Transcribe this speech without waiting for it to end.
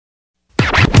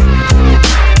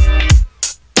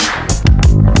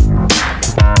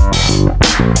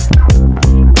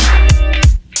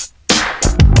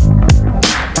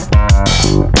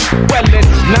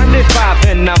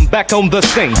back on the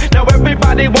scene. Now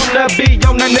everybody wanna be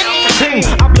on the next team.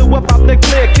 I blew up out the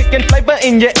clear, kicking flavor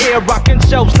in your ear, rocking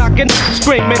shows, knocking,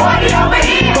 screaming. But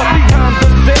behind the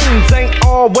scenes ain't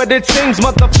all what it seems.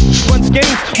 Motherfuckers run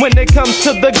schemes when it comes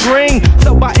to the green.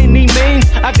 So by any means,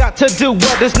 I got to do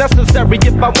what is necessary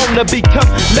if I wanna become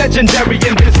legendary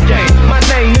in this game. My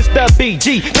name is the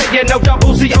BG, you know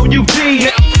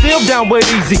O.G.C.F. Still down with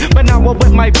easy, but now I'm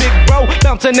with my big bro,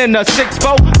 bouncing in a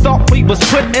 6-4. Thought we was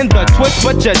put in the twist,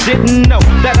 but you didn't know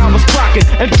that I was clocking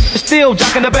and still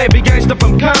jocking the baby gangster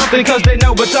from Compton, cause they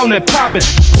know it's on and poppin'.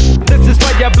 This is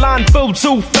for your blind fools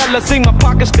who fellas see my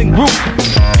pockets then group.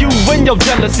 You win your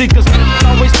jealousy, cause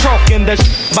always talking that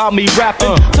about me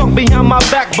rapping. Talk behind my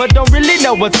back, but don't really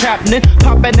know what's happening.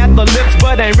 Popping at the lips,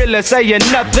 but ain't really saying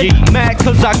nothing. Mad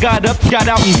cause I got up, got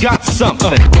out, and got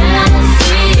something.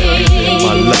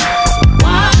 My life.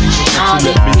 Won't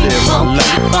you let me live my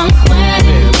life? Won't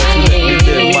you let me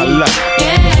live my life?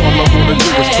 All I wanna do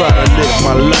is try to live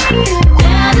my life.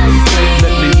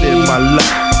 Let me live my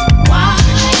life. Won't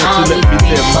you let me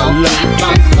live my life?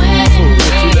 Won't you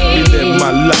let me live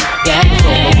my life?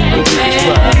 All I wanna do is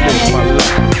try to live my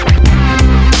life.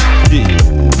 Yeah.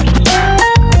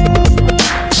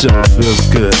 Sure feels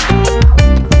good.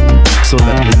 So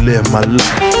let me live my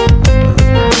life.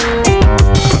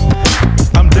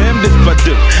 I'm damned if I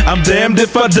do, I'm damned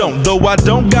if I don't. Though I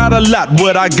don't got a lot,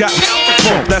 what I got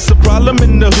won't. That's the problem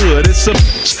in the hood, it's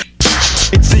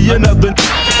another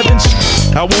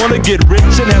I wanna get rich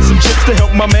and have some chips to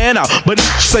help my man out, but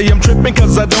say I'm tripping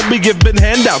cause I don't be giving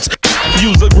handouts.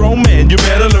 You's a grown man, you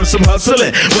better learn some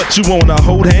hustling, but you wanna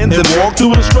hold hands and walk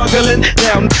through the struggling.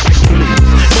 Now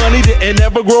money didn't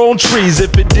ever grow on trees.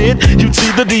 If it did, you'd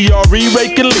see the DRE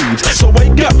raking leaves. So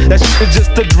wake up, that shit is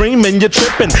just a dream and you're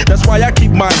tripping. That's why I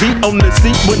keep my heat on the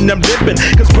seat when I'm dipping.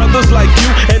 Cause brothers like you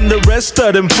and the rest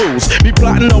of them fools be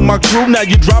plotting on my crew, now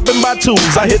you dropping my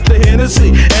tools. I hit the Hennessy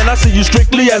and I see you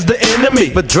strictly as the enemy.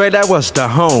 But Dre, that was the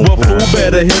home. Well, fool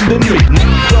better him than me.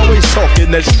 Niggas always talking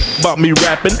that shit about me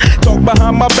rapping. Talk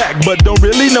behind my back, but don't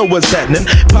really know what's happening.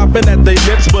 Popping at their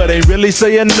lips, but ain't really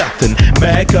saying nothing.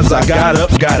 Mad cause I got up,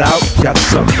 got out, got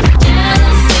something. Let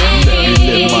me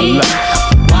live my life.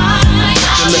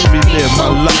 Let me live my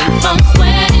life. Let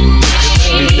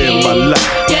me live my life.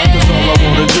 Cause all I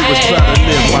wanna do is try to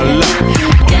live my life.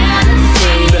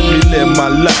 Let me live my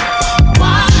life.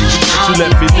 You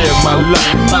let me live my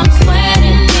life. Let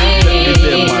me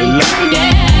live my life.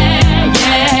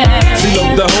 See, look,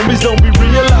 the homies don't be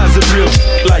realizing real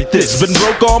like this. Been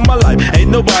broke all my life,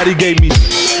 ain't nobody gave me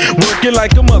working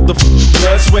like a motherfucker,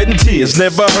 blood, sweat, and tears.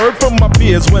 Never heard from my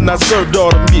peers when I served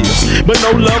all them years. But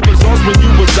no love was lost when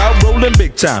you was out rolling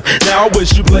big time. Now I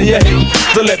wish you play your hate,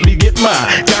 so let me get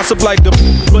mine. Gossip like a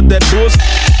but that bullshit.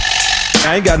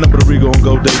 I ain't got nothing but a Rigo on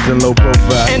gold days and low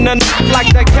profile. In a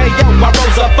like the KO, I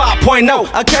rose up 5.0.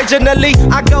 Occasionally,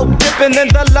 I go dipping in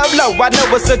the low. I know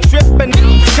it's a trip and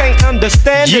can't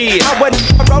understand it. I went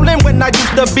rolling when I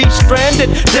used to be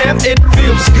stranded. Damn, it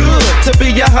feels good to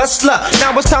be a hustler.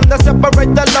 Now it's time to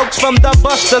separate the lokes from the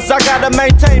busters. I gotta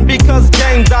maintain because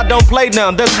games I don't play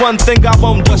now. There's one thing I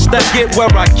won't just to get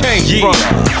where I came from.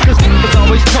 Cause niggas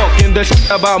always talking the shit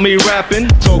about me rapping.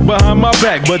 Talk behind my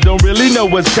back, but don't really know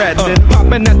what's happening.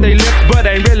 Popping at they lips, but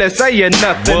ain't really saying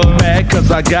nothing. Mad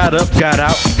cause I got up, got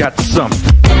out, got something.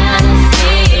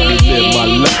 Let me live my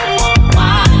life.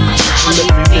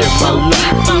 Let me live my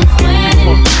life. Let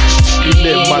me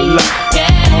live my life.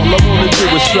 All I wanna do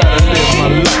is try to live my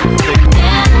life.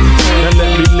 Now let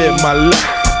me live my life.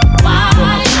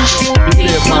 Let me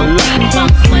live my life.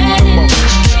 Come on,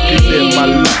 let me live my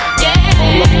life. All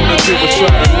I wanna do is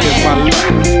try to live my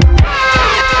life.